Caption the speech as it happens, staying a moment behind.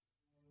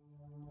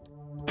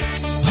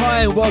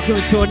G'day and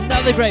welcome to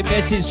another great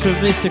message from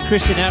Mr.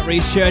 Christian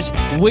Outreach Church.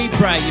 We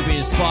pray you've been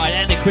inspired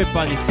and equipped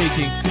by this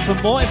teaching. For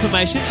more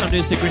information on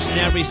Mr. Christian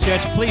Outreach Church,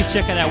 please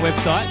check out our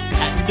website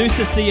at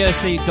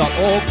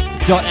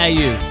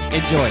noosacoc.org.au.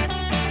 Enjoy.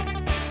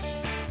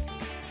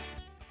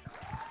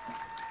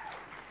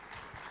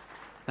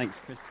 Thanks,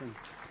 Kristen.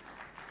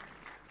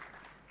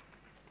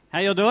 How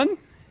you all doing?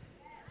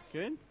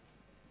 Good?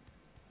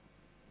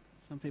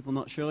 Some people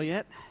not sure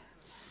yet.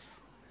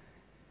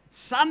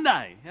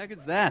 Sunday! How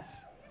good's that?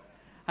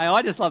 Hey,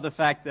 I just love the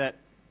fact that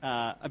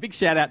a big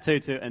shout out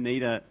to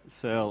Anita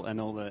Searle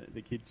and all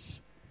the kids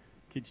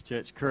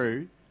church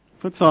crew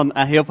puts on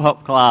a hip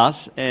hop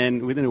class,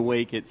 and within a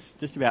week it's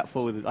just about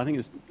full with, I think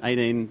it's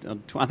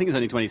 18, I think it's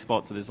only 20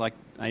 spots, so there's like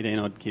 18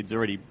 odd kids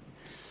already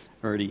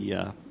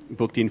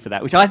booked in for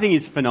that, which I think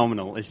is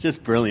phenomenal. It's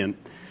just brilliant.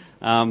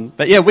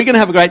 But yeah, we're going to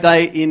have a great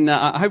day.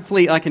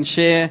 Hopefully I can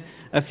share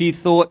a few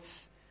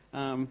thoughts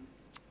from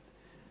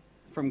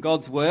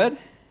God's Word,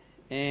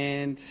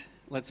 and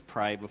let's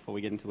pray before we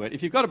get into it.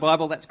 If you've got a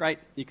Bible, that's great.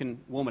 You can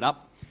warm it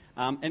up.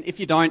 And if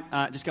you don't,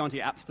 just go into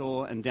your App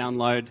Store and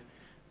download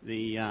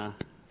the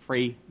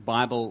free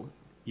Bible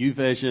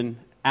YouVersion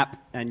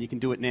app, and you can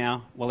do it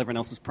now while everyone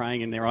else is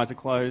praying and their eyes are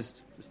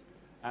closed. Just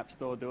App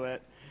Store, do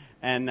it.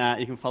 And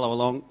you can follow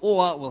along,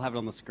 or we'll have it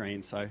on the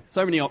screen. So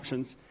many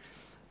options.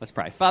 Let's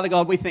pray. Father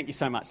God, we thank you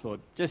so much,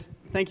 Lord. Just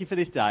thank you for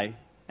this day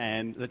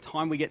and the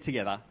time we get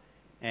together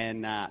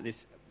and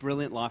this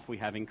brilliant life we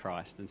have in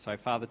Christ. And so,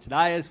 Father,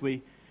 today as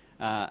we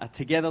are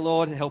together,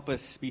 Lord, help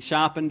us be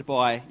sharpened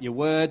by your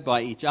word,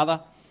 by each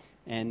other.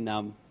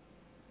 And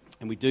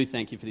we do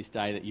thank you for this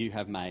day that you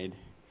have made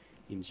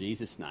in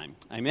Jesus' name.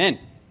 Amen.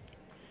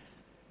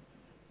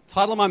 The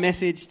title of my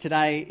message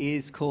today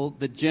is called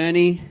The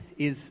Journey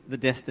is the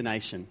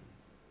Destination.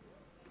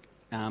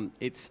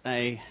 It's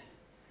a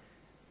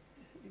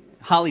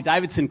Harley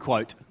Davidson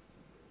quote,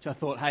 which I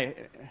thought, hey,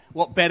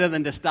 what better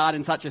than to start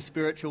in such a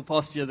spiritual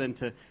posture than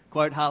to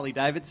quote Harley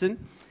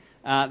Davidson.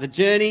 The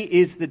journey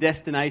is the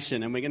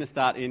destination, and we're going to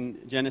start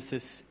in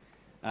Genesis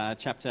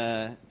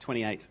chapter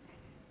 28.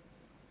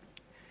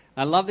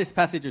 I love this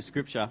passage of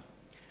Scripture,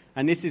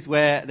 and this is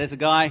where there's a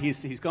guy,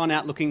 he's gone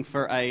out looking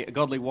for a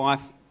godly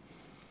wife,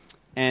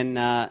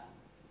 and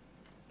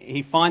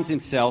he finds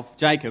himself,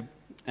 Jacob,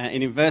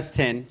 and in verse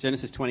 10,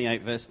 Genesis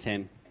 28, verse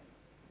 10,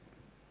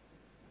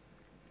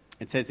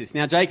 it says this: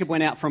 Now Jacob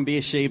went out from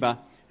Beersheba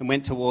and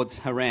went towards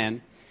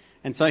Haran,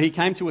 and so he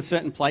came to a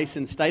certain place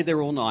and stayed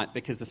there all night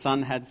because the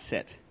sun had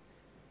set.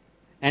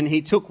 And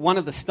he took one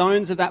of the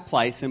stones of that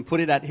place and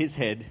put it at his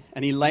head,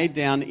 and he laid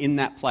down in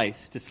that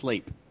place to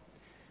sleep.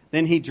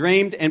 Then he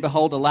dreamed, and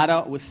behold, a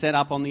ladder was set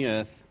up on the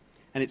earth,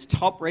 and its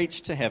top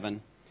reached to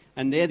heaven,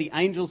 and there the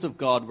angels of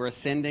God were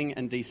ascending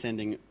and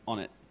descending on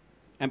it.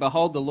 And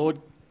behold, the Lord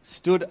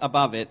stood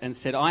above it and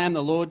said, I am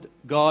the Lord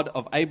God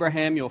of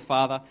Abraham your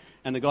father,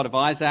 and the God of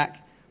Isaac.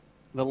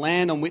 The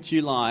land on which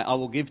you lie I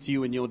will give to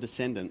you and your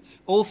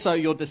descendants. Also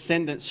your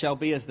descendants shall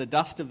be as the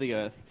dust of the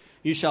earth.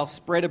 You shall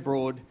spread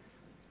abroad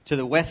to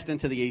the west and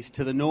to the east,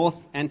 to the north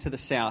and to the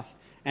south.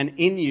 And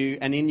in you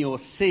and in your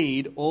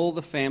seed all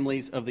the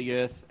families of the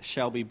earth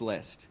shall be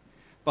blessed.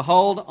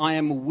 Behold, I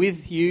am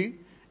with you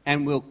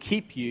and will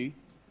keep you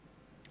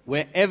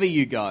wherever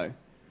you go,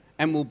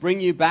 and will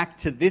bring you back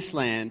to this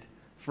land,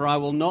 for I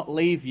will not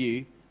leave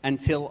you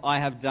until I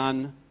have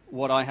done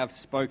what I have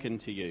spoken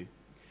to you.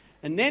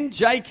 And then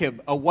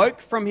Jacob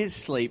awoke from his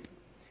sleep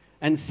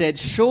and said,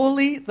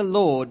 Surely the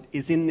Lord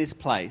is in this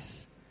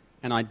place,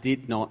 and I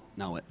did not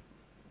know it.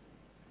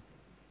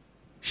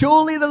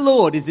 Surely the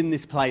Lord is in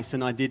this place,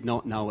 and I did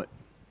not know it.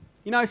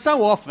 You know,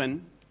 so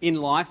often in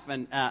life,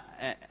 and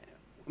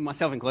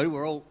myself included,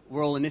 we're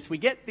all in this, we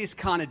get this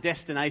kind of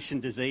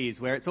destination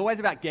disease where it's always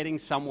about getting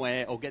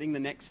somewhere or getting the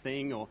next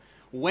thing, or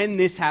when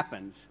this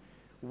happens.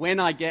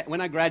 When I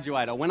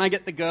graduate, or when I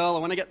get the girl,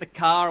 or when I get the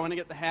car, or when I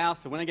get the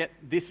house, or when I get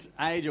this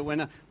age, or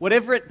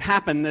whatever it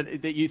happened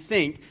that you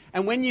think,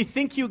 and when you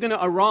think you're going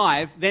to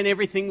arrive, then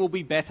everything will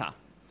be better.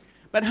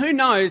 But who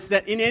knows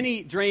that in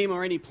any dream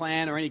or any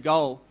plan or any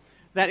goal,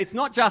 that it's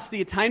not just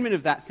the attainment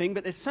of that thing,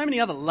 but there's so many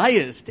other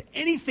layers to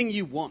anything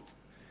you want.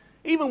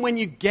 Even when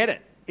you get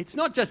it, it's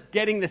not just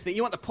getting the thing.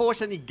 You want the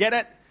Porsche and you get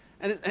it,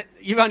 and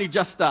you've only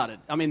just started.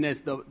 I mean,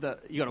 there's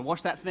you got to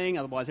wash that thing,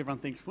 otherwise everyone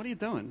thinks, what are you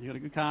doing? You got a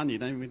good car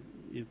and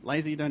you're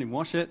lazy, you don't even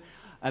wash it.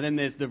 And then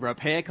there's the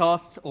repair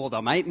costs or the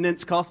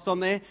maintenance costs on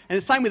there.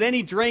 And the same with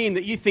any dream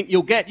that you think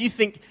you'll get. You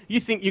think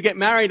you get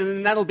married and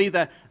then that'll be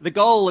the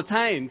goal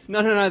attained.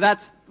 No,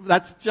 that's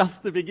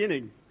just the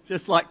beginning.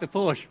 Just like the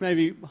Porsche,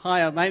 maybe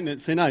higher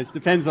maintenance, who knows,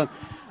 depends on.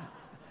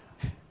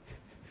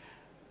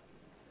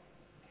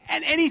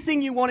 And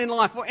anything you want in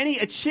life, or any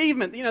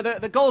achievement, you know,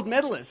 the gold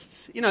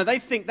medalists, you know, they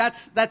think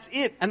that's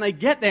it, and they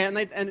get there,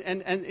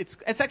 and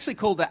it's actually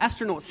called the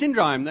astronaut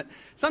syndrome. That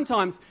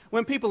sometimes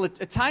when people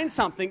attain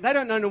something, they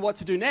don't know what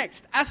to do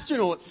next.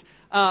 Astronauts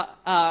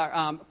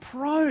are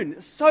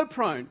so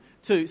prone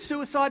to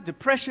suicide,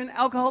 depression,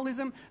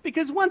 alcoholism,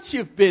 because once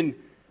you've been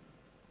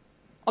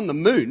on the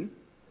moon,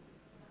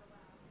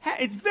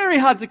 it's very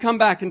hard to come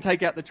back and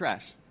take out the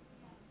trash.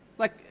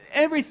 Like,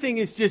 everything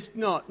is just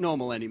not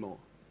normal anymore.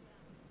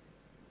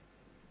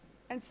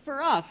 And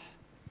for us,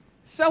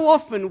 so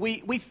often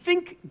we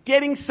think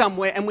getting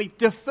somewhere and we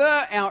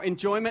defer our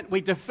enjoyment,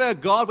 we defer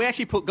God, we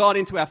actually put God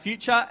into our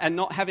future and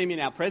not have him in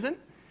our present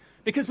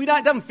because it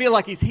doesn't feel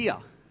like he's here.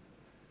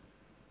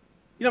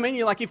 You know what I mean?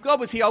 You're like, if God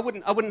was here, I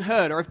wouldn't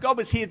hurt. Or if God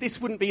was here,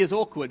 this wouldn't be as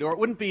awkward. Or it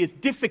wouldn't be as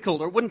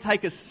difficult. Or it wouldn't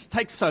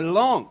take so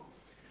long.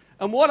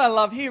 And what I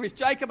love here is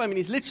Jacob,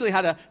 he's literally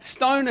had a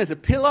stone as a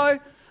pillow.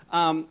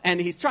 And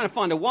he's trying to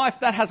find a wife.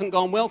 That hasn't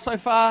gone well so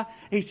far.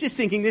 He's just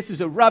thinking this is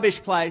a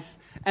rubbish place.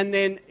 And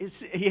then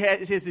he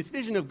has this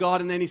vision of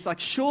God. And then he's like,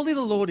 surely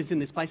the Lord is in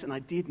this place. And I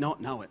did not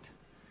know it.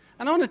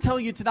 And I want to tell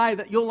you today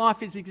that your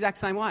life is the exact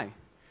same way.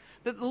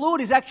 That the Lord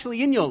is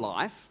actually in your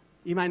life.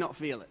 You may not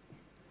feel it.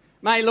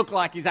 May look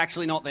like he's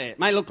actually not there.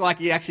 May look like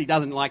he actually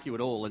doesn't like you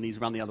at all and he's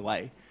run the other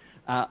way.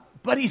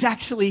 But he's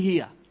actually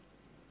here.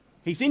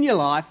 He's in your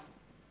life.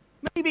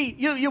 Maybe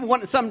you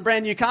want some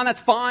brand new car, and that's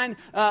fine.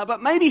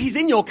 But maybe he's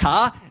in your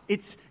car.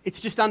 It's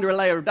just under a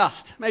layer of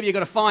dust. Maybe you've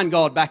got to find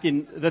God back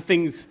in the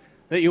things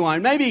that you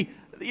own. Maybe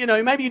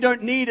you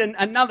don't need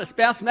another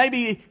spouse.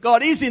 Maybe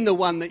God is in the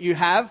one that you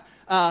have.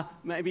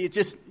 Maybe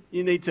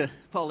you need to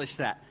polish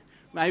that.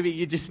 Maybe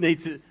you just need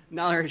to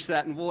nourish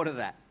that and water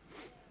that.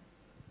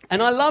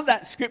 And I love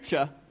that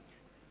scripture,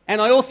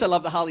 and I also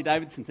love the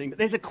Harley-Davidson thing. But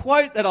there's a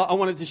quote that I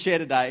wanted to share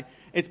today.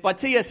 It's by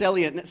T.S.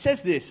 Eliot, and it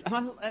says this,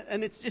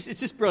 and it's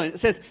just brilliant. It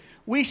says,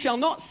 "We shall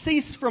not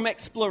cease from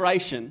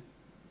exploration,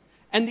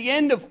 and the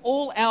end of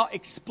all our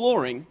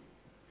exploring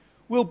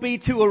will be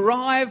to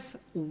arrive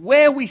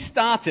where we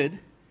started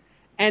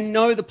and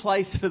know the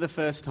place for the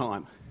first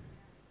time."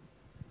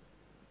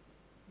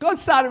 God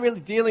started really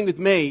dealing with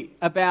me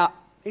about,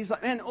 he's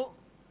like, man,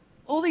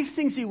 all these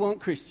things you want,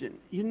 Christian,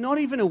 you're not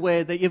even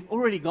aware that you've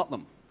already got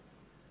them.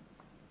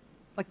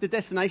 Like the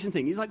destination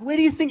thing. He's like, where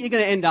do you think you're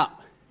going to end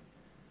up?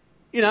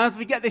 You know, if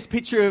we get this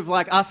picture of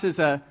like us as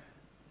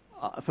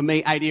for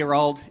me,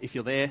 80-year-old, if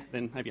you're there,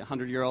 then maybe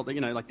 100-year-old,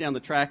 like down the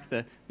track,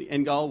 the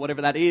end goal,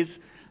 whatever that is.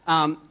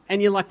 And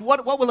you're like,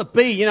 what will it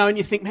be? And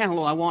you think, man,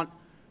 Lord,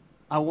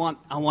 I want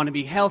to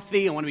be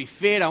healthy. I want to be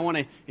fit. I want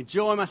to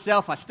enjoy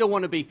myself. I still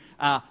want to be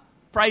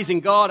praising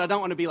God. I don't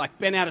want to be like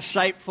bent out of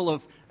shape, full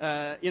of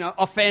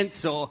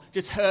offense or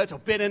just hurt or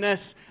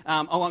bitterness.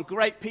 I want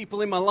great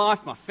people in my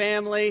life, my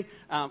family.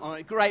 I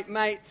want great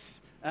mates,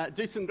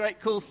 do some great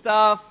cool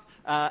stuff.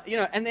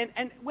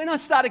 And when I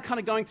started kind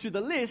of going through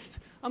the list,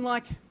 I'm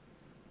like,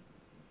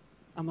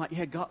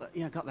 got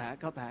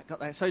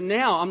that. So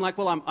now I'm like,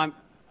 well,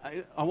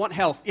 I want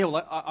health. Yeah,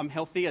 well, I'm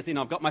healthy, as in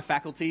I've got my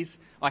faculties.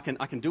 I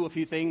can do a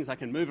few things. I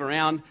can move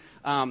around.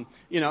 I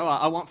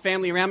want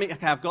family around me.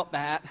 Okay, I've got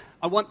that.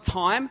 I want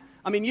time.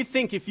 You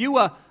think if you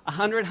were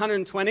 100,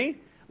 120,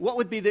 what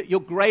would be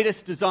your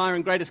greatest desire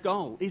and greatest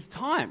goal? Is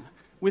time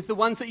with the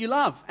ones that you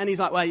love. And he's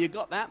like, well, you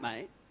got that,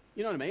 mate.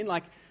 You know what I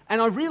mean?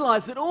 And I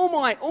realized that all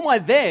my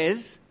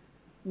theirs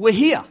were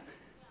here.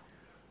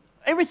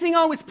 Everything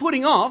I was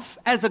putting off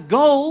as a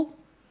goal,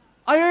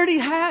 I already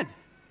had.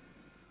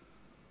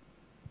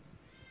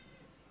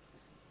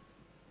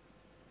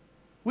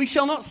 We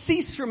shall not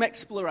cease from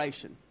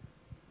exploration.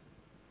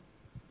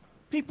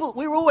 People,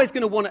 we're always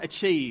going to want to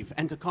achieve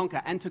and to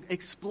conquer and to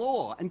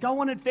explore and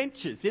go on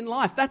adventures in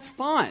life. That's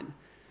fine.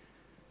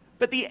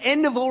 But the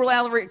end of all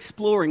our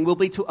exploring will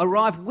be to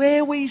arrive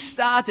where we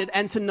started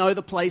and to know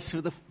the place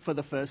for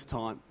the first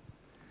time.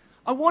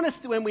 I want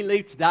us to, when we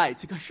leave today,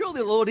 to go,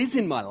 surely the Lord is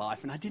in my life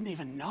and I didn't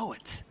even know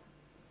it.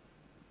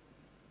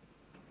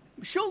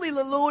 Surely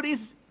the Lord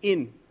is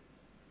in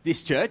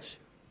this church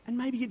and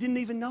maybe you didn't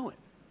even know it.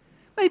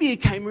 Maybe you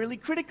came really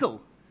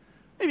critical.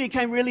 Maybe you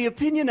came really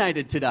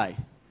opinionated today.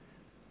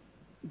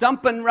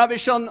 Dumping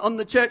rubbish on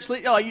the church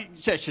leader. Oh,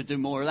 church should do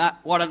more of that.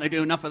 Why don't they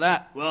do enough of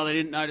that? Well, they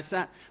didn't notice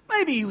that.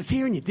 Maybe he was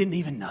here and you didn't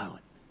even know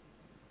it.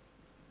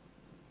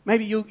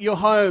 Maybe you're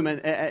home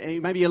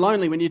and maybe you're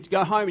lonely when you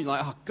go home and you're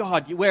like, oh,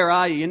 God, where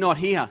are you? You're not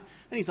here.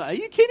 And he's like,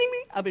 are you kidding me?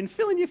 I've been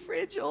filling your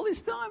fridge all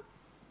this time.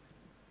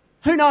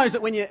 Who knows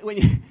that when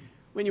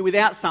you're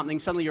without something,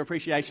 suddenly your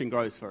appreciation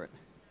grows for it.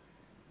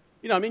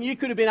 You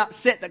could have been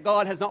upset that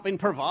God has not been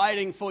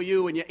providing for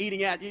you and you're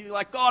eating out. You're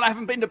like, God, I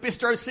haven't been to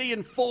Bistro C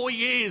in 4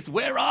 years.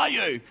 Where are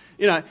you?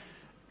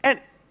 But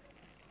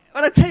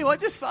I tell you what,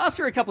 just fast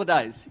for a couple of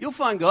days. You'll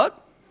find God.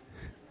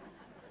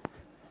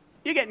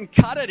 You're getting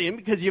cut at him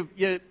because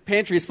your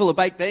pantry is full of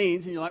baked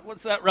beans and you're like,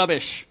 what's that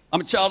rubbish? I'm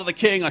a child of the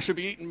King. I should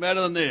be eating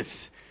better than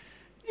this.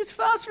 Just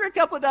fast for a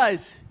couple of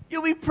days.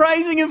 You'll be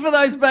praising him for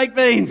those baked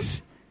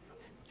beans.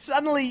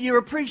 Suddenly your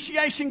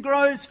appreciation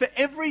grows for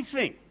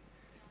everything.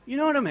 You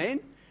know what I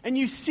mean? And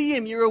you see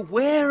him, you're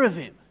aware of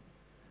him.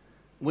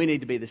 We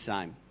need to be the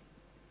same.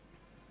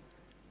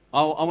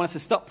 I want us to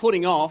stop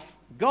putting off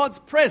God's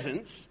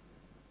presence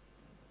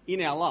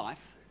in our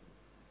life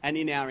and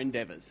in our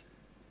endeavours.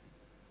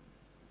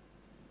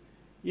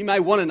 You may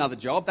want another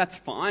job, that's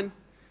fine.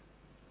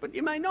 But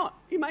you may not.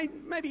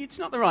 Maybe it's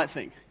not the right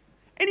thing.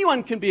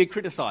 Anyone can be a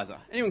criticiser.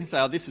 Anyone can say,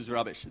 oh, this is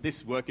rubbish,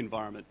 this work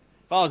environment.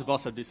 If I was a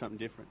boss, I'd do something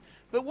different.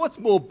 But what's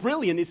more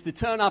brilliant is to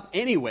turn up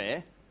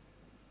anywhere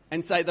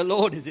and say, the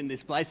Lord is in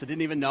this place. I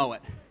didn't even know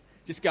it.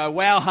 Just go,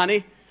 wow,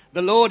 honey,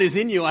 the Lord is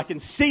in you. I can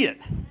see it.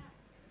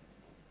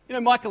 You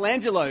know,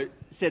 Michelangelo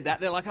said that.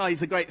 They're like, oh,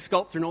 he's a great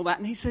sculptor and all that.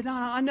 And he said, no,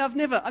 I've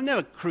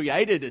never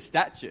created a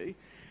statue.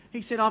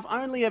 He said, I've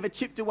only ever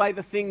chipped away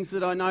the things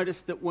that I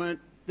noticed that weren't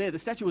there. The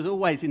statue was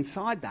always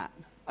inside that.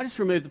 I just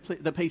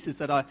removed the pieces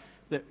that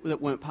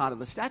weren't part of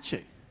the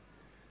statue.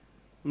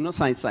 I'm not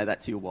saying say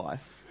that to your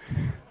wife.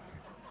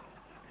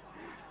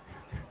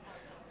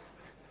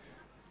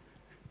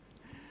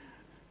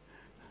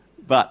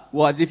 But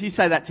wives, if you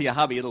say that to your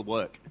hubby, it'll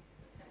work.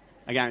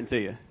 I guarantee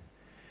you.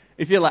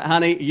 If you're like,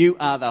 honey, you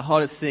are the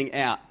hottest thing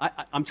out.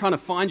 I'm trying to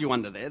find you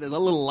under there. There's a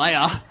little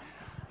layer.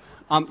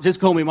 Just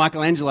call me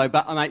Michelangelo,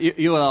 but mate,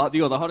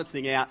 you're the hottest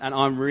thing out, and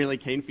I'm really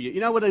keen for you. You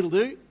know what he'll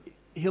do?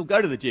 He'll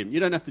go to the gym. You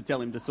don't have to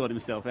tell him to sort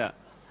himself out.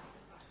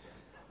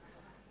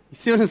 You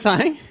see what I'm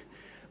saying?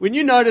 When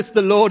you notice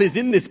the Lord is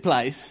in this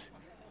place,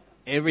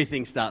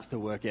 everything starts to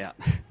work out.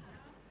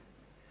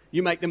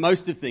 You make the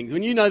most of things.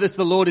 When you notice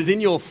the Lord is in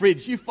your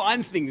fridge, you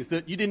find things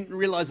that you didn't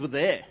realize were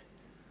there.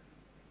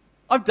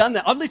 I've done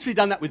that. I've literally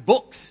done that with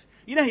books.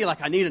 You know, you're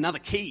like, I need another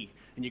key.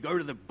 And you go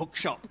to the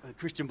bookshop, a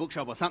Christian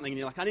bookshop or something, and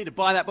you're like, I need to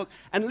buy that book.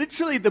 And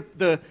literally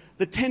the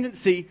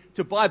tendency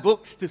to buy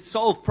books to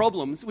solve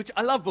problems, which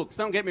I love books,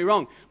 don't get me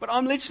wrong. But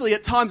I'm literally,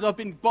 at times, I've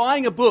been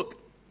buying a book,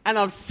 and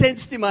I've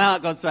sensed in my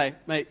heart God say,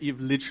 mate,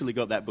 you've literally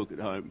got that book at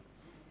home.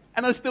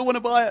 And I still want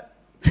to buy it.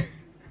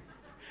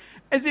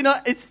 As you know,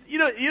 it's, you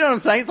know what I'm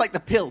saying? It's like the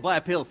pill. Buy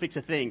a pill, fix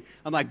a thing.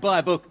 I'm like, buy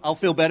a book, I'll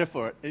feel better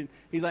for it. And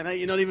he's like, mate,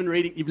 you're not even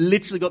reading. You've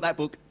literally got that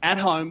book at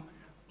home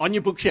on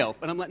your bookshelf.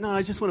 And I'm like, no,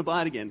 I just want to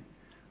buy it again.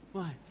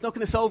 Why? It's not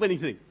going to solve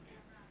anything.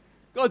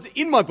 God's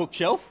in my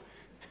bookshelf.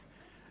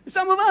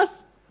 Some of us,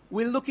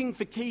 we're looking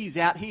for keys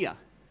out here.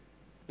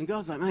 And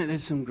God's like, man,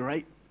 there's some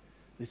great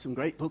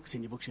books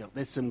in your bookshelf.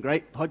 There's some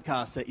great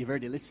podcasts that you've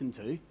already listened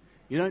to.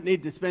 You don't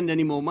need to spend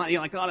any more money.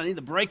 You're like, God, I need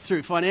the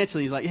breakthrough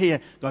financially. He's like, yeah,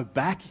 go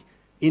back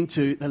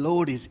into the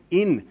Lord is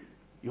in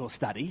your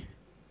study.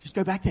 Just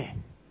go back there.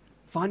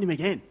 Find him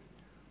again.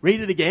 Read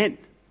it again.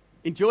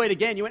 Enjoy it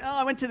again. You went,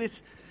 I went to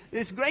this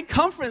great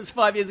conference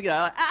 5 years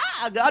ago.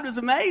 Like, God was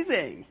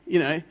amazing. You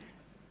know,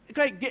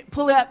 great.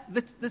 Pull out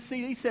the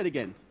CD set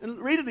again and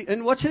read it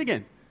and watch it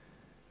again.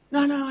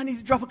 No, I need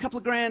to drop a couple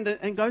of grand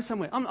and go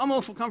somewhere. I'm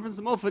all for conferences.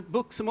 I'm all for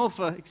books. I'm all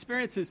for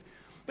experiences.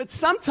 But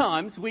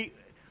sometimes we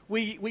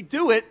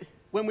do it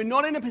when we're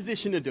not in a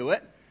position to do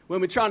it,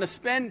 when we're trying to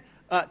spend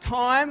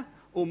time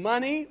or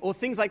money or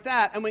things like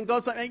that, and when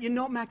God's like, hey, you're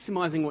not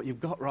maximizing what you've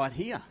got right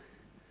here.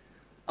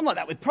 I'm like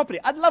that with property.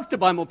 I'd love to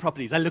buy more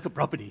properties. I look at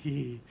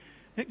property.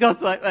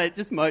 God's like, hey,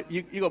 just mow.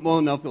 You got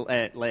more than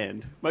enough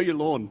land. Mow your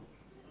lawn.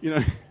 You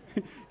know,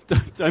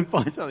 don't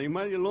buy something.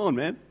 Mow your lawn,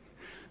 man.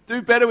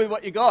 Do better with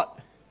what you got.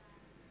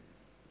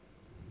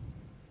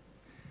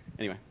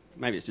 Anyway,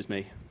 maybe it's just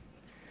me.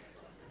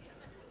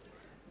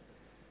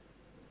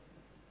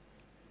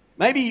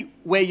 Maybe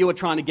where you're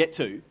trying to get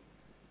to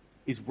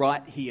is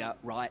right here,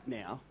 right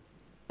now,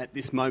 at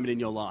this moment in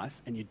your life,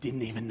 and you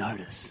didn't even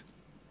notice.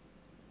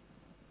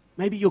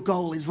 Maybe your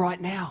goal is right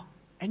now,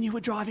 and you were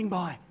driving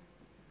by,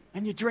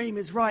 and your dream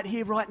is right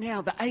here, right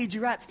now. The age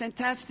you're at's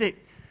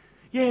fantastic.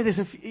 Yeah, there's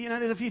a few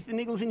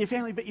niggles in your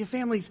family, but your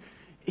family's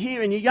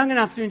here, and you're young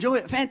enough to enjoy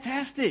it.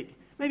 Fantastic.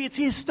 Maybe it's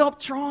here. Stop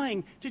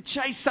trying to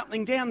chase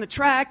something down the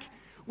track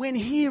when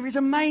here is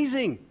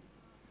amazing.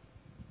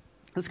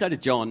 Let's go to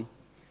John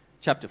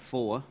chapter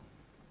 4.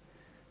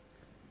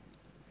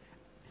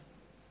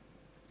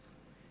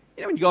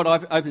 You know when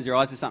God opens your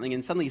eyes to something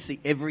and suddenly you see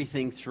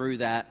everything through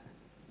that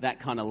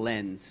kind of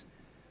lens.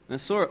 And I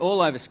saw it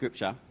all over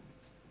Scripture.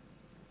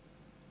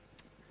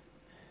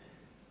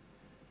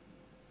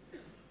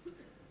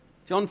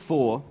 John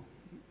 4.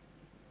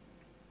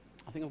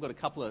 I think I've got a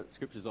couple of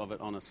scriptures of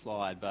it on a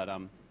slide, but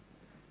I'm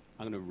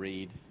going to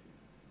read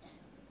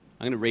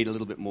a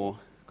little bit more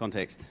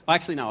context.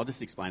 Actually, no, I'll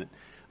just explain it.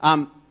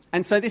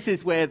 And so this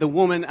is where the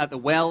woman at the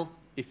well,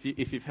 if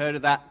you've heard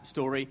of that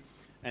story,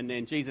 and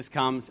then Jesus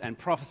comes and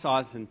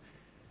prophesies, and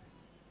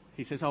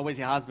he says, where's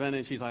your husband?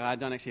 And she's like, I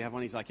don't actually have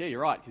one. He's like, yeah, you're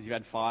right, because you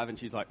had 5. And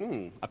she's like,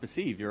 I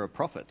perceive you're a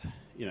prophet.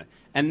 You know.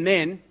 And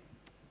then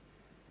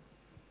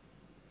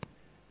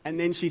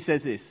she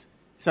says this.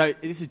 So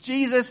this is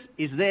Jesus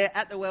is there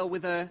at the well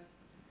with her,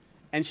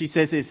 and she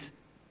says this.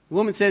 The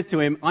woman says to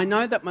him, I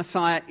know that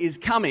Messiah is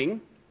coming,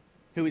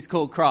 who is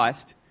called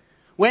Christ.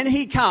 When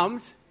he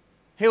comes,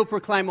 he'll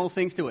proclaim all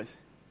things to us.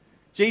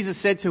 Jesus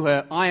said to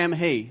her, I am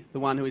he, the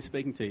one who is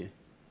speaking to you.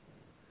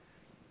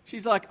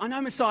 She's like, I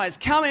know Messiah's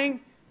coming.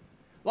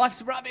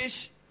 Life's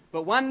rubbish.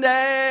 But one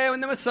day when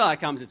the Messiah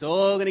comes, it's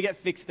all going to get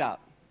fixed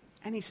up.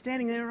 And he's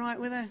standing there right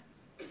with her.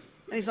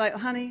 And he's like,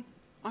 honey,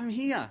 I'm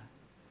here.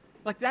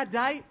 Like that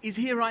day is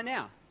here right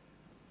now.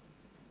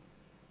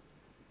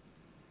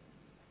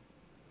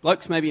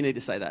 Blokes, maybe you need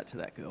to say that to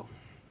that girl.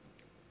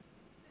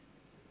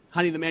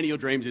 Honey, the man of your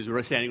dreams is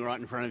standing right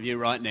in front of you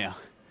right now.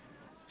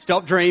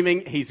 Stop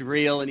dreaming. He's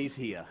real and he's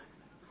here.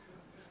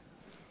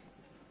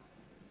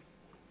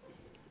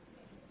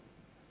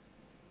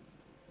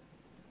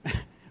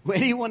 Where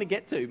do you want to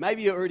get to?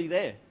 Maybe you're already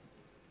there.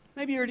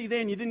 Maybe you're already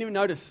there and you didn't even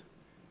notice.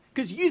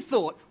 Because you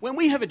thought, when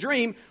we have a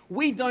dream,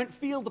 we don't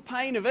feel the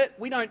pain of it.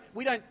 We don't,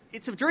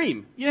 it's a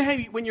dream. You know how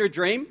when you're a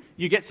dream,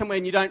 you get somewhere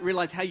and you don't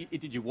realize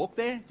did you walk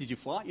there? Did you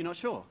fly? You're not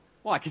sure.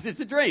 Why? Because it's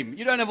a dream.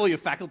 You don't have all your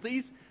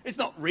faculties. It's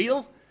not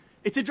real.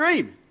 It's a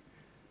dream.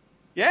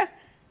 Yeah?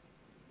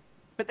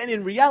 But then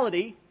in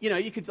reality,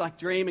 you could like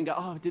dream and go,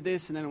 oh, I did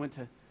this, and then I went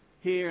to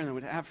here, and then I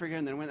went to Africa,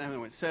 and then I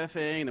went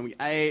surfing, and then we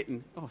ate,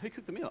 and who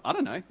cooked the meal? I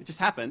don't know. It just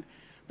happened.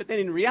 But then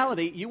in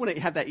reality, you want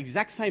to have that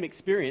exact same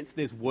experience.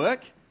 There's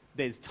work.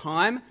 There's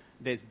time,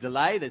 there's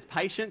delay, there's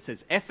patience,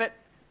 there's effort.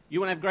 You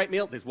want to have a great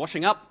meal, there's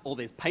washing up, or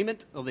there's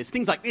payment, or there's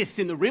things like this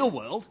in the real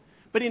world.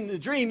 But in the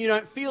dream, you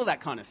don't feel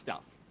that kind of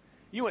stuff.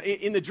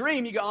 In the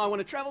dream, you go, I want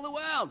to travel the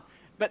world.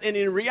 But then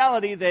in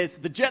reality, there's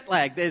the jet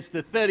lag, there's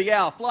the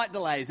 30-hour flight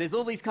delays, there's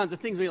all these kinds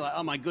of things where you're like,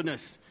 oh my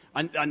goodness,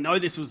 I know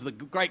this was the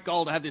great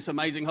goal to have this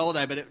amazing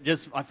holiday, but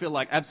I feel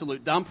like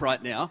absolute dump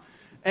right now.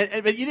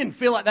 But you didn't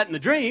feel like that in the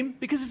dream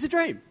because it's a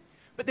dream.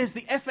 But there's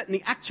the effort and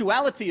the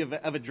actuality of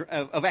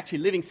actually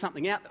living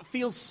something out that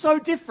feels so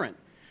different.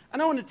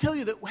 And I want to tell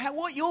you that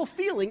what you're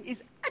feeling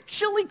is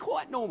actually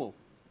quite normal.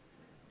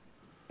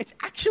 It's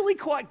actually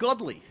quite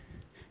godly.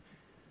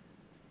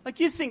 Like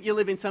you think you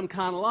live in some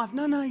carnal life.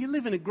 No, you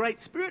live in a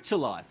great spiritual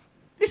life.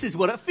 This is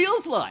what it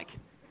feels like.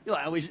 You're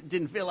like, I wish it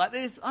didn't feel like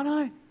this. I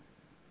know.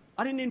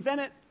 I didn't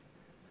invent it.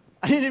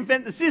 I didn't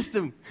invent the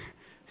system.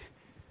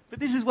 But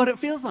this is what it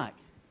feels like.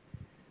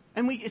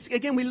 And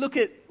we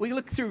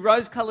look through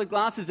rose-colored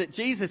glasses at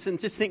Jesus and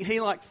just think he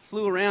like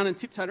flew around and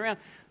tiptoed around.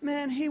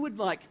 Man, he would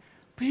like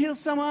heal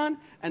someone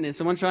and then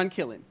someone try and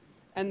kill him.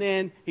 And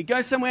then he'd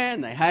go somewhere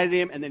and they hated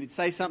him and then he'd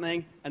say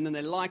something and then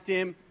they liked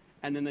him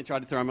and then they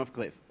tried to throw him off a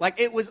cliff. Like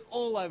it was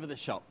all over the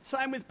shop.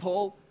 Same with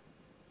Paul.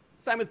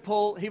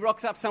 He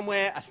rocks up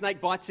somewhere, a snake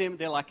bites him,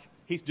 they're like,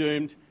 he's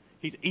doomed,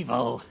 he's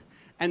evil.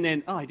 And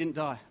then, he didn't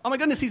die. Oh my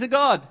goodness, he's a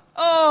god.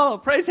 Oh,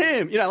 praise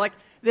him.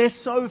 They're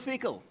so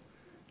fickle.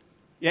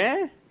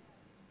 Yeah?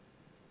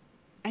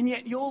 And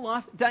yet your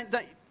life,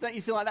 don't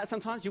you feel like that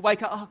sometimes? You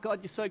wake up, oh God,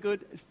 you're so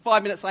good.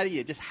 5 minutes later,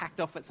 you're just hacked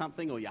off at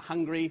something, or you're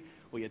hungry,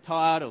 or you're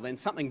tired, or then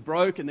something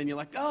broke, and then you're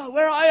like, oh,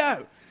 where are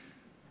you?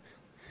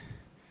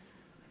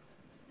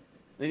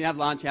 Then you have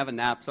lunch, you have a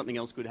nap, something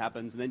else good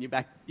happens, and then you're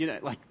back,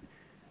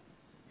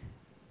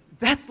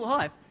 that's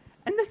life.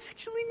 And that's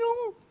actually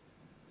normal.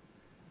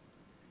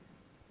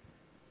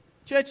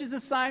 Church is the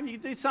same. You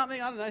do something,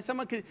 I don't know,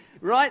 someone could,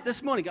 right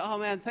this morning, go, oh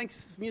man,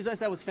 thanks, Musos,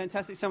 that was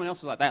fantastic. Someone else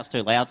was like, that was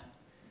too loud.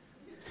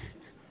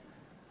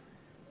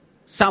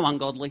 So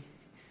ungodly.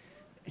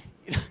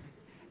 How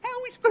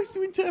are we supposed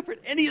to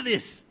interpret any of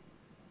this?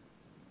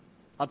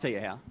 I'll tell you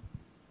how.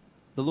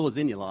 The Lord's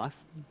in your life.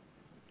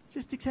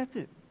 Just accept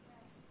it.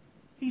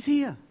 He's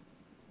here.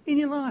 In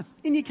your life.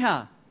 In your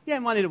car. Yeah,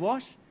 might need a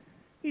wash.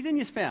 He's in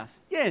your spouse.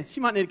 Yeah, she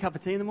might need a cup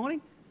of tea in the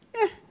morning.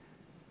 Yeah.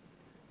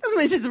 Doesn't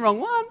mean she's the wrong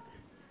one.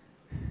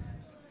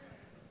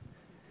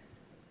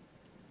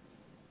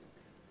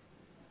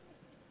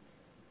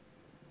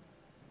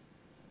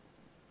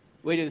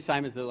 We do the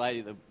same as the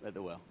lady at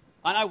the well.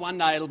 I know one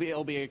day it'll be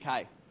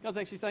okay. God's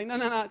actually saying,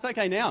 no, it's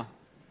okay now.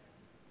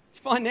 It's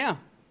fine now.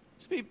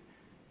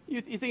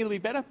 You think it'll be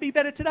better? Be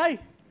better today.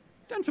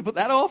 Don't have to put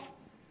that off.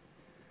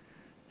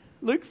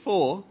 Luke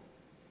 4,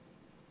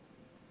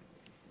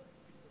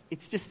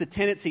 it's just the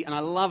tendency, and I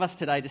love us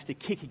today just to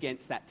kick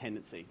against that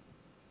tendency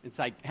and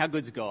say, how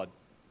good's God?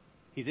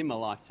 He's in my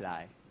life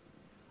today.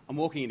 I'm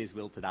walking in his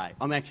will today.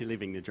 I'm actually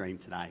living the dream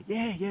today.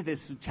 Yeah,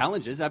 there's some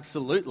challenges,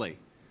 absolutely.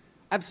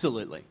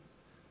 Absolutely.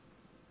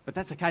 But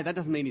that's okay. That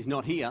doesn't mean he's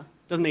not here.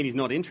 Doesn't mean he's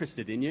not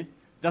interested in you.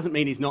 Doesn't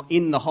mean he's not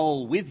in the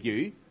hole with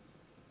you,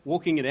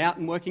 walking it out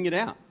and working it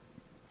out.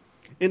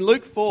 In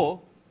Luke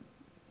 4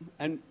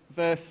 and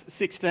verse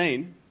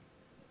 16,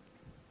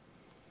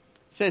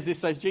 it says this,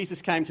 so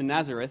Jesus came to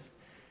Nazareth,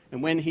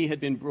 and where he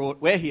had been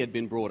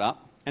brought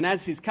up, and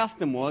as his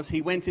custom was,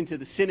 he went into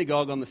the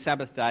synagogue on the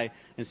Sabbath day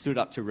and stood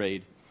up to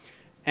read.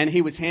 And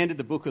he was handed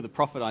the book of the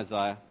prophet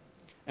Isaiah.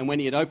 And when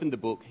he had opened the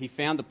book, he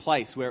found the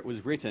place where it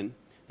was written,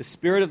 the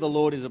Spirit of the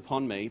Lord is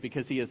upon me,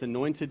 because he has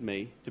anointed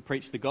me to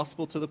preach the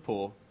gospel to the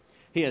poor.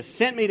 He has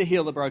sent me to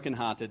heal the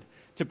brokenhearted,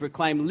 to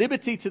proclaim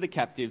liberty to the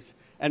captives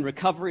and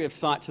recovery of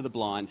sight to the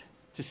blind,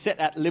 to set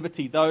at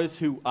liberty those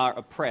who are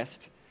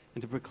oppressed,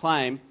 and to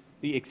proclaim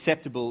the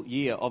acceptable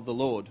year of the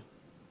Lord.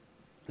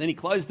 Then he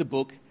closed the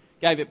book,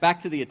 gave it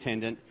back to the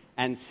attendant,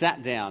 and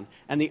sat down.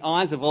 And the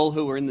eyes of all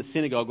who were in the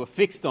synagogue were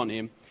fixed on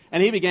him.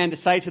 And he began to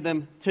say to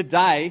them,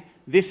 today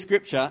this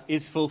scripture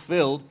is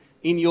fulfilled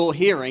in your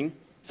hearing.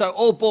 So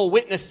all bore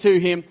witness to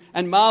him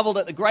and marveled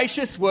at the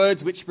gracious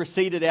words which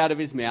proceeded out of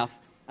his mouth.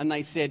 And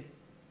they said,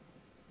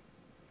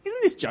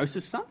 isn't this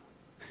Joseph's son?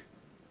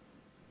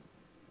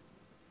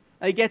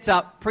 And he gets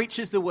up,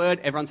 preaches the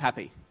word, everyone's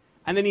happy.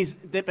 And then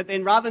but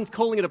then rather than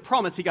calling it a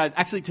promise, he goes,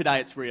 actually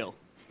today it's real.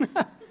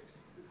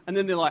 And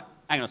then they're like,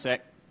 hang on a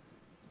sec.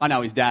 I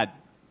know his dad.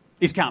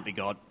 This can't be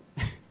God.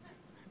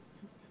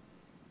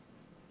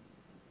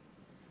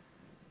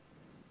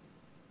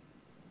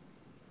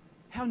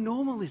 How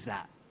normal is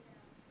that?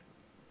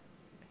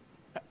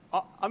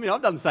 I mean,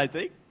 I've done the same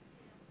thing.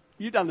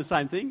 You've done the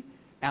same thing.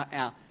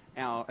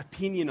 Our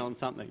opinion on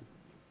something.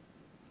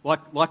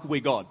 Like we're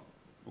God.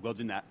 Well, God's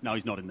in that. No,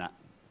 he's not in that.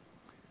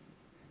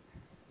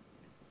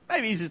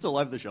 Maybe he's just all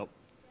over the shop.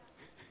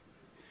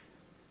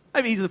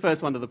 Maybe he's the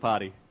first one to the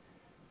party.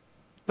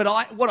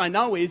 But what I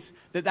know is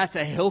that that's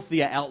a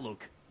healthier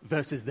outlook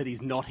versus that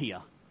he's not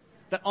here.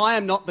 That I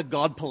am not the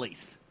God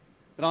police.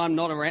 That I'm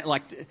not around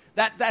like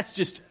that. That's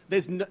just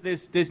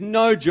there's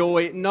no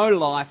joy, no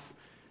life,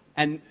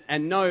 and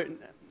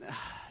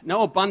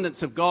no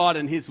abundance of God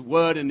and His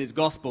Word and His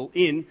Gospel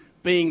in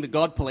being the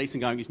God police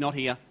and going, He's not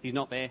here, He's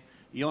not there.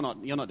 You're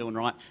not doing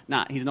right.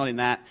 Nah, He's not in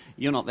that.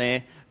 You're not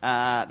there.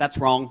 That's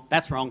wrong.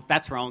 That's wrong.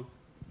 That's wrong.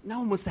 No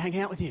one wants to hang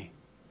out with you.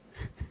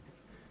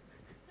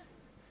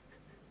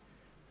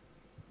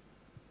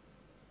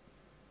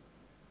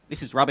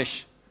 This is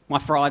rubbish. My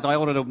fries, I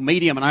ordered a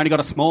medium and I only got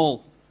a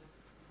small.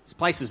 This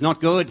place is not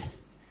good.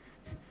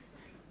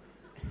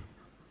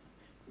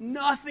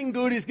 Nothing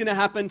good is going to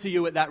happen to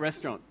you at that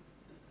restaurant.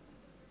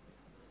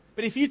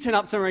 But if you turn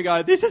up somewhere and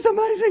go, this is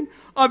amazing.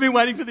 I've been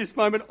waiting for this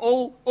moment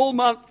all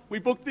month. We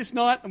booked this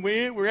night and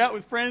we're out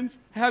with friends.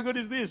 How good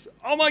is this?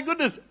 Oh my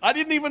goodness, I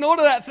didn't even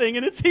order that thing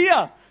and it's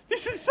here.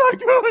 This is so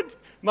good.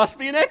 Must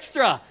be an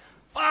extra.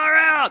 Far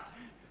out.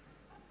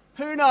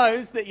 Who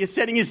knows that you're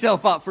setting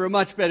yourself up for a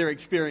much better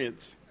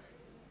experience?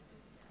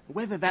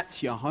 Whether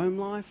that's your home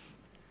life,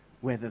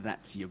 whether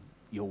that's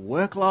your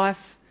work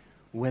life,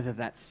 whether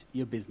that's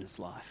your business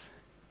life.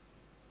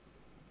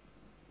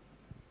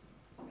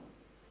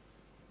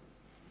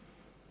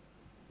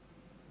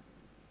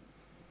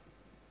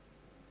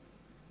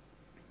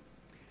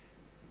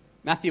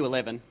 Matthew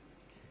 11.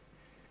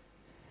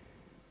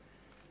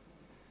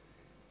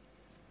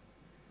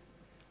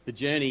 The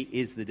journey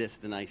is the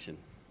destination.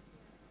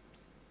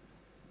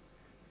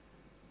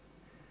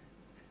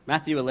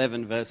 Matthew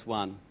 11, verse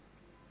 1,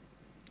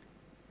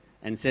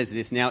 and says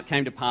this, Now it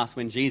came to pass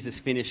when Jesus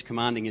finished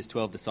commanding his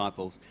 12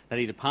 disciples that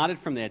he departed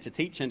from there to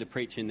teach and to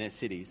preach in their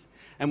cities.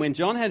 And when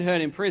John had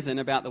heard in prison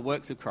about the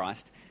works of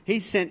Christ, he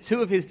sent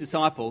 2 of his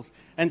disciples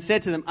and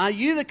said to them, Are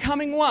you the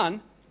coming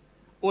one,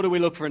 or do we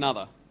look for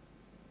another?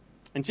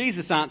 And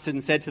Jesus answered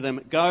and said to them,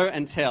 Go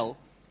and tell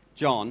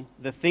John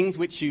the things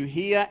which you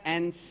hear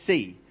and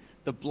see.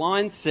 The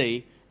blind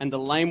see, and the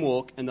lame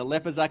walk, and the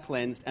lepers are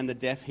cleansed, and the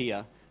deaf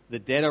hear. The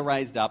dead are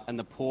raised up, and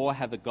the poor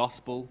have the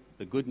gospel,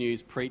 the good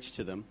news, preached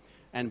to them.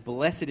 And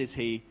blessed is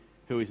he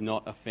who is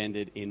not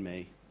offended in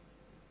me.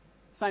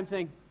 Same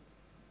thing.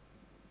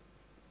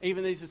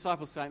 Even these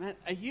disciples say, Man,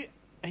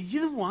 are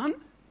you the one?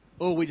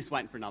 Or are we just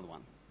waiting for another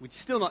one? We're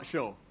still not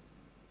sure.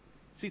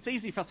 See, it's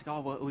easy for us to go,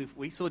 well, if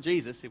we saw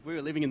Jesus, if we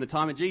were living in the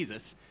time of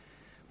Jesus,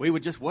 we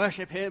would just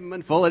worship him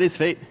and fall at his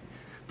feet.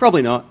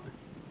 Probably not.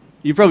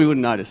 You probably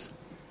wouldn't notice.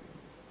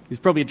 He's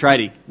probably a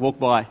tradie. Walk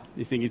by.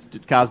 You think his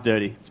car's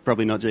dirty. It's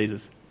probably not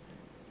Jesus.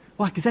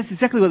 Why? Because that's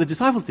exactly what the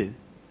disciples did.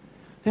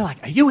 They're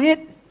like, are you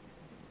it?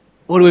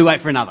 Or do we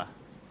wait for another?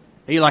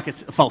 Are you like a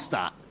false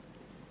start?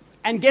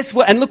 And guess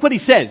what? And look what he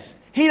says.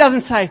 He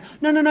doesn't say,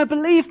 no,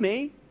 believe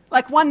me.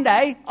 Like one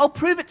day, I'll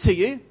prove it to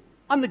you.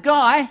 I'm the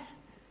guy.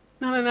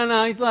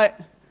 No. He's like,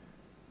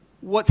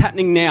 what's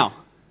happening now?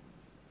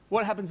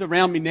 What happens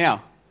around me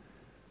now?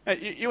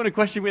 You want to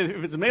question whether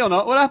if it's me or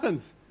not? What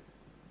happens?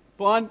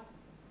 Blind?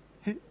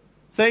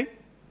 See?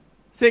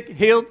 Sick?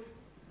 Healed?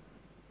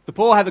 The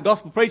poor have the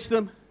gospel preached to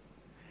them?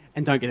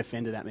 And don't get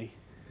offended at me.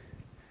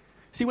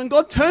 See, when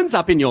God turns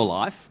up in your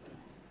life,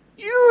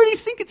 you already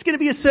think it's going to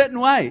be a certain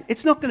way.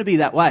 It's not going to be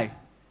that way.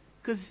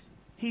 Because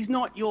he's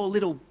not your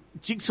little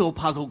jigsaw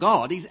puzzle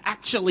God. He's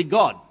actually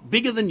God.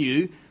 Bigger than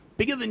you,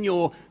 bigger than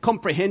your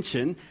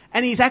comprehension.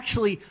 And he's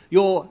actually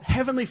your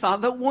heavenly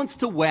Father that wants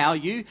to wow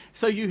you.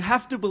 So you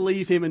have to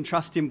believe him and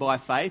trust him by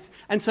faith.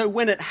 And so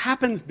when it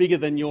happens bigger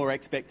than your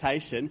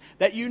expectation,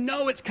 that you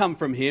know it's come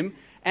from him,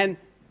 and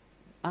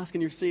ask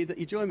and you receive that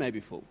your joy may be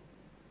full.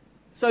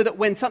 So that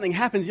when something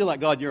happens, you're like,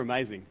 God, you're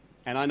amazing.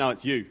 And I know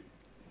it's you.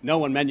 No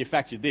one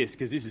manufactured this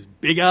because this is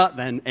bigger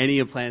than any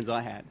of the plans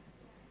I had.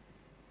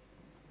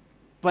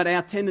 But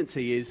our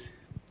tendency is,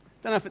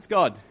 don't know if it's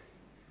God.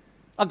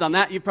 I've done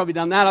that. You've probably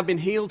done that. I've been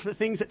healed for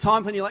things at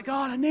times when you're like,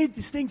 God, I need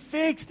this thing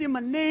fixed in my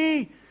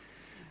knee.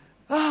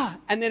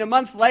 And then a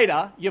month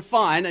later, you're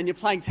fine and you're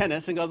playing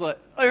tennis and God's like,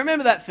 oh,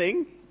 remember that thing?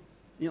 And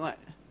you're like,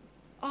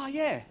 oh,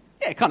 yeah.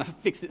 Yeah, it kind of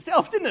fixed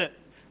itself, didn't it?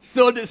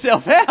 Sorted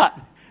itself out.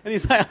 And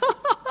he's like,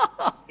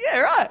 yeah,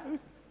 right.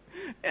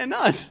 Yeah,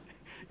 nice.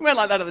 You weren't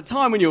like that at the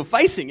time when you were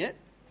facing it.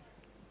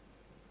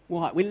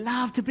 Why? We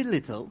love to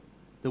belittle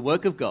the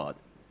work of God,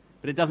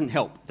 but it doesn't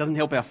help. It doesn't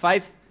help our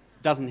faith.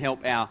 It doesn't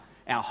help our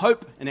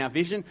hope and our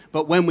vision.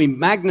 But when we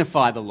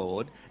magnify the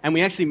Lord and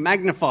we actually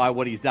magnify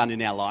what he's done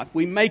in our life,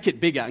 we make it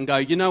bigger and go,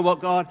 you know what,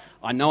 God?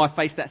 I know I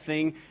faced that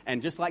thing.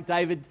 And just like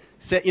David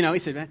said, he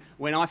said, man,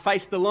 when I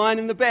faced the lion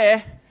and the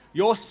bear,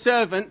 your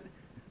servant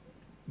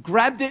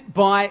grabbed it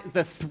by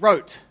the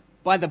throat,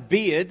 by the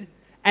beard,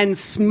 and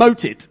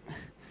smote it.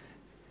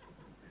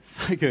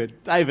 So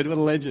good. David, what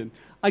a legend.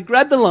 I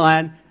grabbed the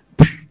lion,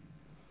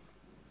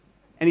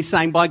 and he's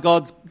saying, by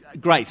God's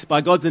grace, by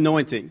God's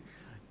anointing,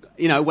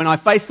 when I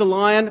face the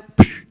lion,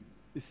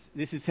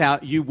 This is how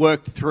you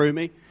worked through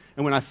me.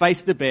 And when I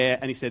faced the bear,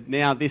 and he said,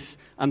 now this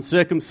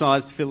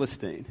uncircumcised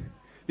Philistine,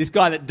 this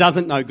guy that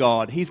doesn't know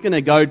God, he's going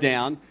to go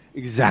down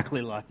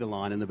exactly like the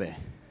lion and the bear.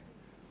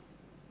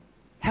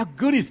 How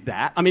good is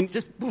that? I mean,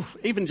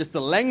 even just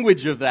the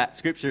language of that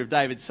scripture of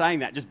David saying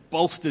that just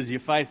bolsters your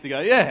faith to go,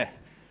 yeah,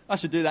 I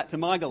should do that to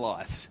my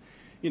Goliaths.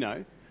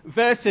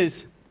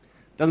 Versus,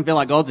 doesn't feel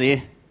like God's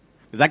here,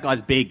 because that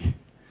guy's big.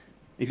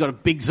 He's got a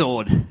big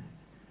sword.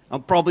 I'll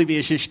probably be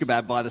a shish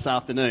kebab by this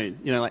afternoon.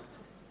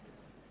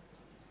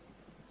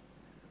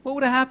 What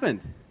would have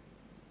happened?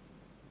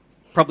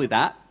 Probably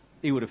that.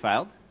 He would have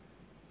failed.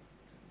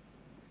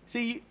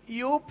 See,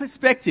 your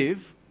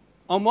perspective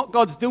on what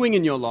God's doing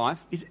in your life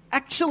is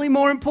actually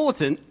more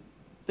important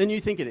than you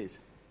think it is.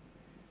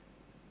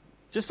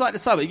 Just like the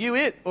suburb. Are you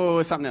it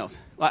or something else?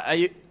 Like,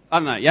 I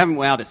don't know, you haven't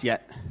wowed us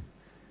yet.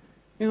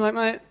 He's like,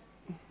 mate,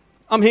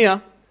 I'm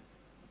here.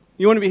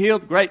 You want to be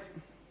healed? Great.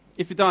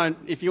 If you don't,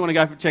 if you want to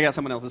go check out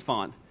someone else, it's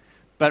fine.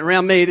 But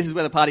around me, this is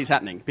where the party's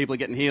happening. People are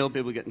getting healed,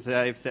 people are getting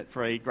saved, set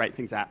free, great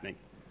things are happening.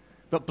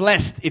 But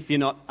blessed if you're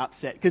not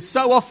upset. Because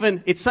so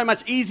often, it's so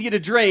much easier to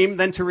dream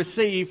than to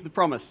receive the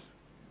promise.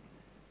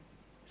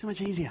 So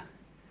much easier.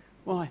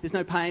 Why? There's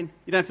no pain.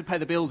 You don't have to pay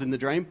the bills in the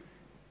dream.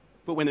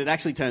 But when it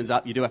actually turns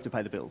up, you do have to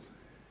pay the bills.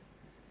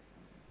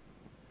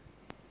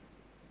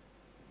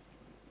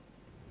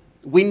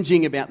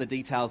 Whinging about the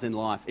details in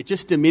life, it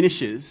just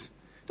diminishes,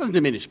 it doesn't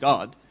diminish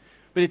God,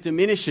 but it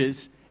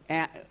diminishes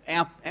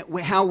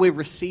how we're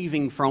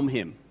receiving from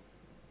him.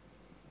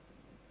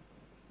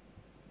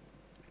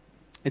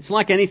 It's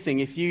like anything,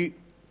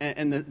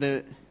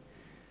 the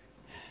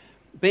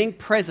being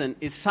present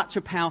is such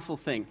a powerful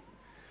thing.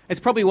 It's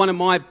probably one of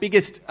my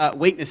biggest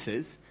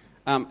weaknesses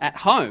at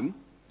home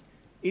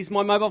is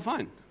my mobile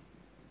phone.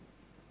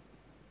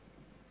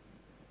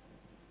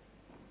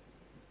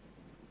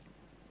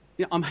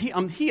 I'm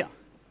here,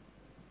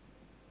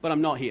 but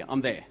I'm not here.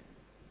 I'm there.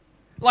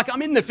 Like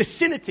I'm in the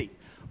vicinity.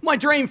 My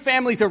dream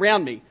family's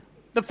around me.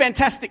 The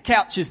fantastic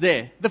couch is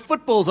there. The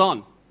football's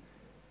on.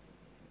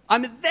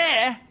 I'm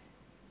there,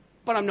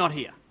 but I'm not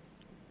here.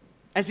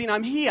 As in,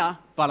 I'm here,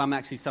 but I'm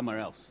actually somewhere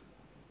else.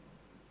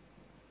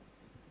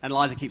 And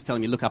Eliza keeps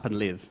telling me, look up and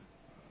live.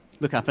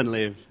 Look up and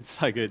live. It's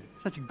so good.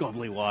 Such a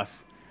godly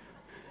wife.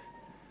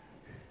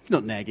 It's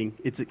not nagging.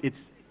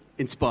 It's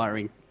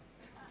inspiring.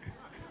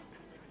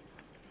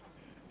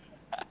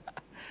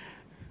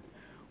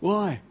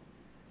 Why?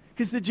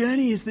 Because the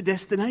journey is the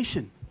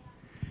destination.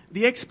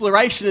 The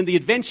exploration and the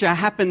adventure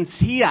happens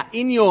here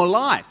in your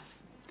life.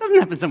 It doesn't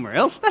happen somewhere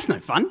else. That's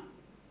no fun.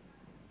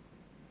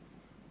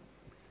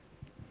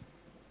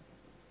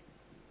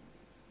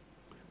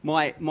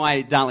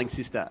 My darling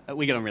sister,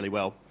 we get on really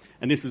well.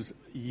 And this was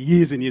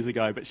years and years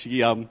ago, but she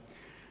there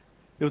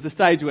was a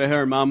stage where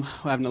her and Mum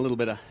were having a little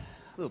bit of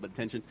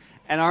tension.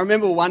 And I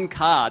remember one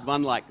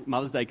like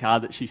Mother's Day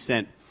card that she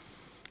sent,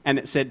 and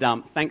it said,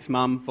 thanks,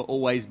 Mum, for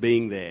always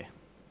being there.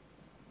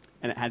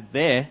 And it had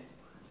there,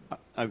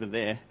 over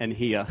there, and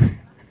here.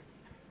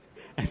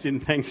 As in,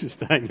 thanks for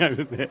staying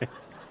over there.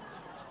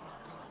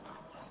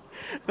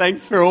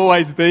 Thanks for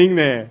always being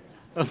there.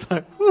 I was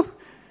like, whew.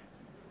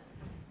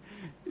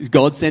 Is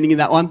God sending you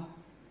that one?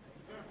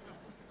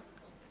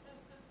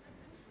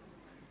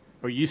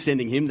 Or are you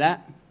sending him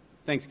that?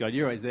 Thanks, God,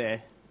 you're always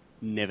there,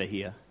 never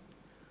here.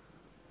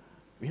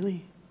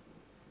 Really?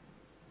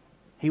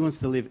 He wants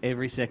to live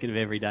every second of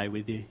every day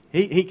with you.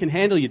 He can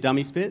handle your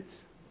dummy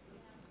spits.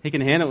 He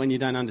can handle it when you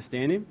don't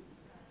understand him.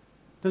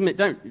 Don't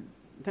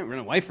run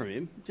away from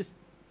him. Just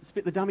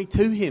spit the dummy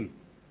to him.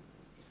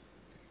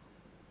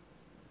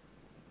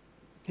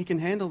 He can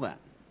handle that.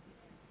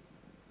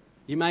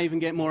 You may even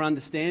get more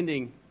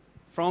understanding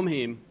from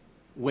him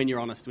when you're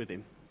honest with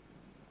him.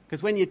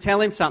 Because when you tell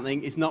him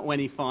something, it's not when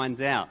he finds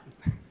out.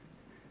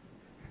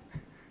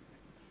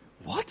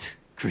 What?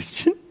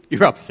 Christian?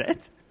 You're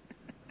upset?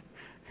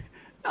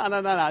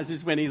 No. It's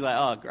just when he's like,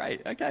 oh,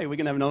 great. Okay, we're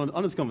going to have an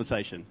honest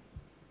conversation.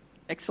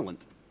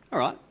 Excellent. All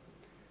right.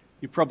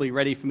 You're probably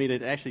ready for me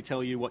to actually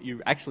tell you what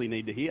you actually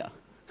need to hear.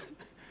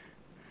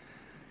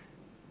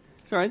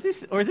 Sorry, is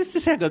this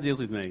just how God deals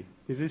with me?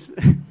 Is this...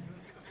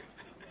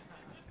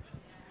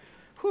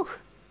 Whew,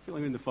 I feel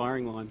I'm in the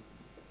firing line.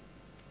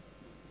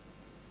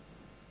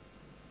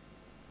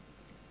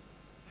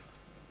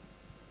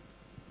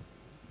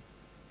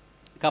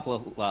 A couple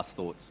of last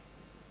thoughts.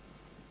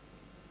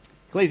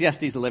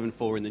 Ecclesiastes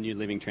 11:4 in the New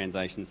Living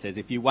Translation says,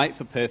 if you wait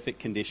for perfect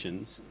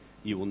conditions,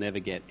 you will never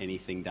get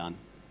anything done.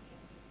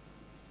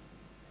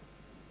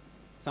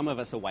 Some of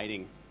us are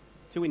waiting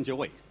to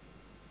enjoy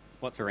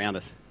what's around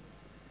us.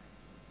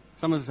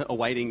 Some of us are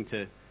waiting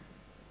to...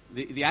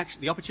 The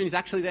opportunity is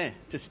actually there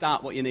to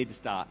start what you need to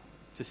start,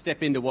 to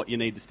step into what you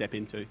need to step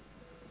into.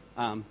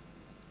 And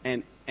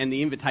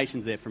the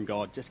invitation's there from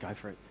God. Just go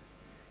for it.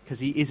 Because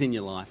he is in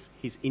your life.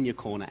 He's in your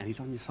corner and he's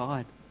on your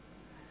side.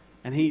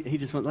 And he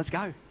just wants, let's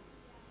go.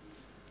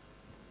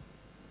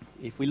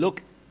 If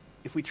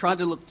we try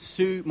to look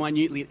too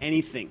minutely at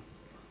anything,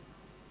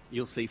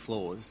 you'll see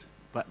flaws.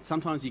 But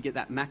sometimes you get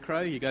that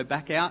macro, you go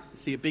back out,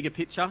 see a bigger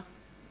picture,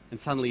 and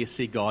suddenly you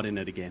see God in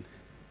it again.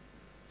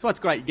 So it's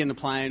great. You get in a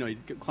plane or you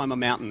climb a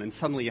mountain and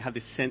suddenly you have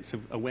this sense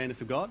of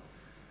awareness of God.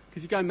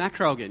 Because you go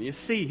macro again. You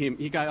see him.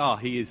 You go, oh,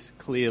 he is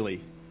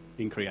clearly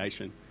in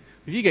creation.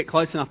 If you get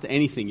close enough to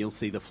anything, you'll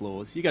see the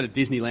flaws. You go to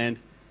Disneyland,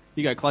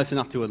 you go close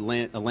enough to a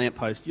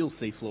lamppost, you'll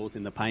see flaws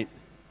in the paint.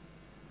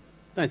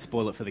 Don't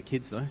spoil it for the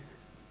kids, though.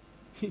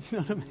 You know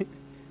what I mean?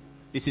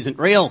 This isn't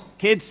real,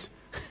 kids.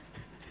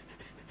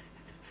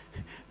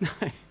 No,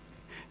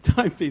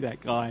 don't be that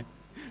guy.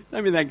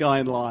 Don't be that guy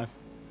in life.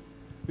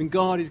 When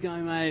God is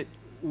going, mate,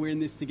 we're in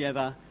this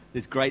together.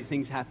 There's great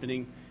things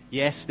happening.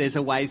 Yes, there's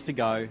a ways to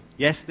go.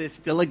 Yes, there's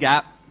still a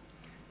gap.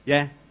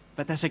 Yeah,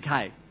 but that's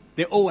okay.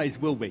 There always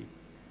will be.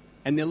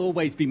 And there'll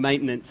always be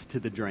maintenance to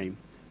the dream.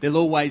 There'll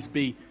always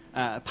be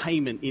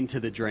payment into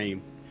the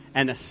dream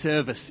and a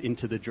service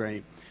into the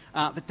dream.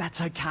 But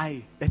that's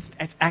okay. That's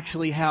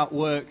actually how it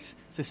works.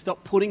 So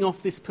stop putting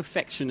off this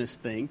perfectionist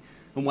thing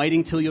and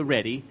waiting till you're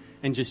ready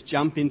and just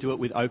jump into it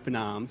with open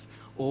arms,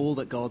 all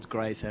that God's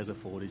grace has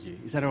afforded you.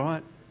 Is that all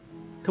right?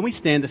 Can we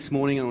stand this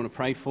morning? I want to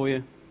pray for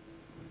you.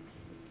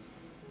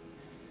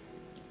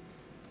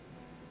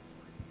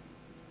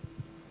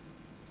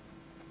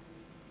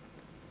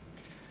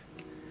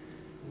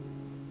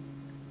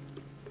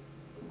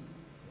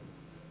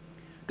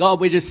 God,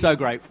 we're just so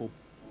grateful.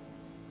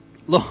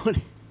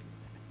 Lord,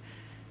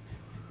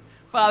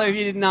 Father, if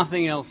you did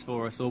nothing else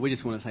for us, Lord, we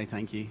just want to say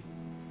thank you.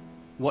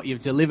 What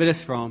you've delivered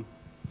us from,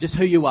 just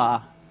who you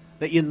are,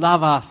 that you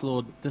love us,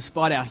 Lord,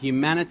 despite our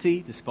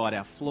humanity, despite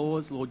our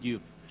flaws. Lord,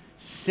 you've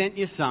sent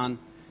your Son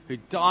who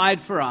died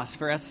for us,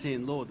 for our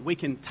sin. Lord, we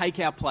can take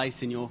our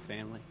place in your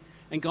family.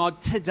 And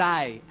God,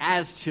 today,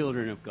 as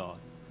children of God,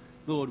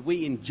 Lord,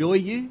 we enjoy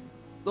you.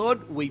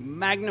 Lord, we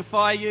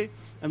magnify you.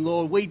 And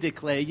Lord, we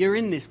declare you're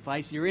in this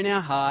place, you're in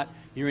our heart,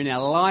 you're in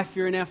our life,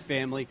 you're in our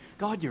family.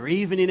 God, you're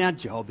even in our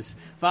jobs.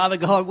 Father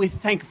God, we're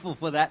thankful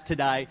for that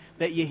today,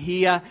 that you're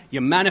here,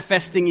 you're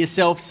manifesting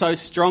yourself so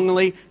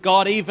strongly.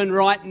 God, even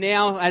right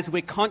now, as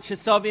we're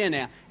conscious of you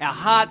and our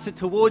hearts are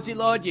towards you,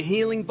 Lord, you're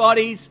healing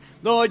bodies.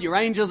 Lord, your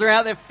angels are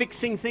out there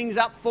fixing things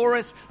up for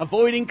us,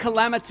 avoiding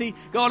calamity.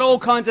 God, all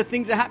kinds of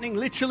things are happening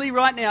literally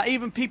right now.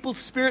 Even people's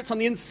spirits on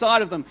the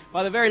inside of them,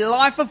 by the very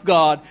life of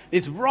God,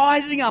 is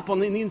rising up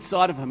on the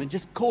inside of them and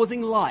just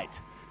causing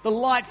light. The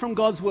light from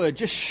God's word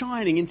just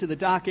shining into the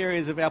dark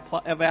areas of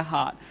our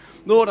heart.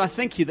 Lord, I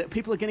thank you that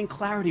people are getting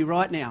clarity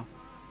right now.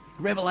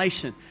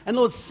 Revelation. And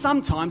Lord,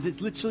 sometimes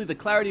it's literally the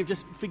clarity of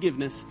just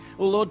forgiveness.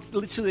 Or Lord,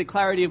 literally the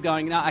clarity of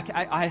going, no,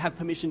 I have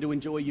permission to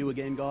enjoy you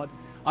again, God.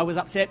 I was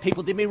upset,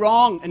 people did me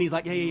wrong. And he's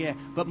like, yeah.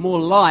 But more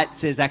light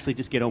says actually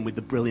just get on with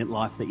the brilliant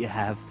life that you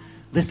have.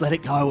 Just let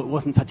it go. It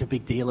wasn't such a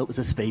big deal. It was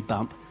a speed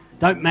bump.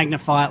 Don't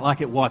magnify it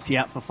like it wipes you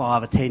out for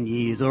 5 or 10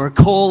 years. Or a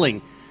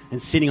calling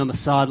and sitting on the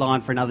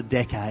sideline for another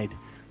decade.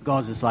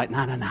 God's just like,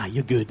 no,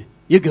 you're good.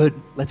 You're good.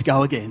 Let's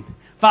go again.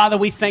 Father,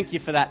 we thank you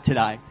for that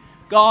today.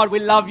 God, we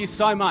love you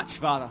so much,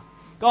 Father.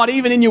 God,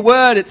 even in your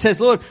word, it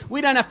says, Lord,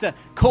 we don't have to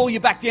call you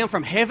back down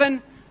from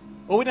heaven,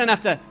 or we don't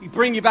have to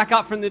bring you back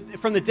up from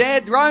the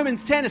dead.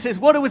 Romans 10, it says,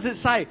 what does it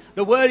say?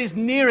 The word is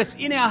near us,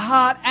 in our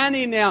heart and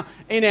in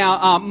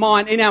our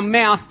mind, in our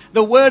mouth.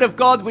 The word of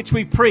God which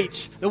we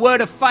preach, the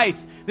word of faith.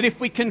 That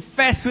if we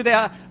confess with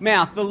our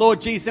mouth the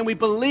Lord Jesus and we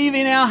believe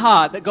in our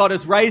heart that God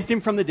has raised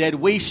him from the dead,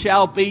 we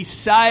shall be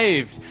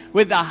saved.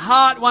 With the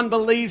heart one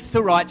believes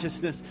to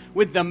righteousness.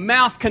 With the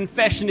mouth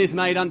confession is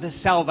made unto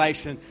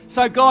salvation.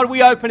 So God,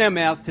 we open our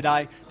mouths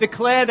today.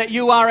 Declare that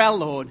you are our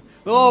Lord.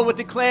 Lord, we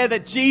declare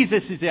that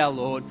Jesus is our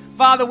Lord.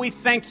 Father, we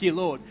thank you,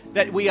 Lord,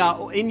 that we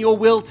are in your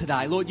will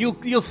today. Lord,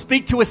 you'll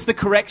speak to us the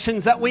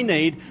corrections that we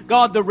need.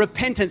 God, the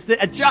repentance,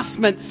 the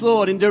adjustments,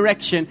 Lord, in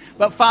direction.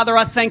 But Father,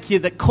 I thank you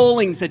that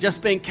callings are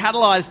just being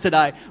catalyzed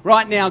today.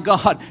 Right now,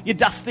 God, you're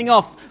dusting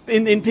off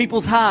in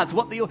people's hearts.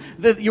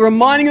 You're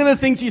reminding them of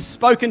the things you've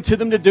spoken to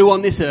them to do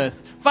on this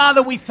earth.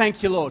 Father, we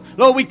thank you, Lord.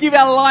 Lord, we give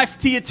our life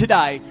to you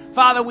today.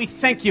 Father, we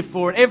thank you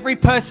for it. Every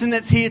person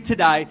that's here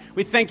today,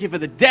 we thank you for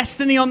the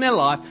destiny on their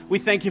life. We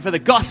thank you for the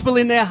gospel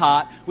in their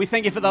heart. We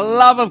thank you for the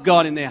love of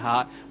God in their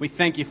heart. We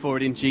thank you for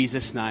it in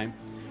Jesus' name.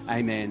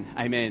 Amen.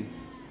 Amen.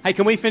 Hey,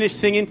 can we finish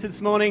singing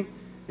this morning?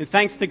 And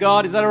thanks to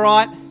God. Is that all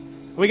right?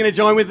 Are we going to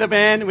join with the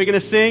band? Are we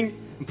going to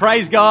sing and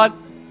praise God?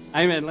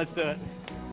 Amen. Let's do it.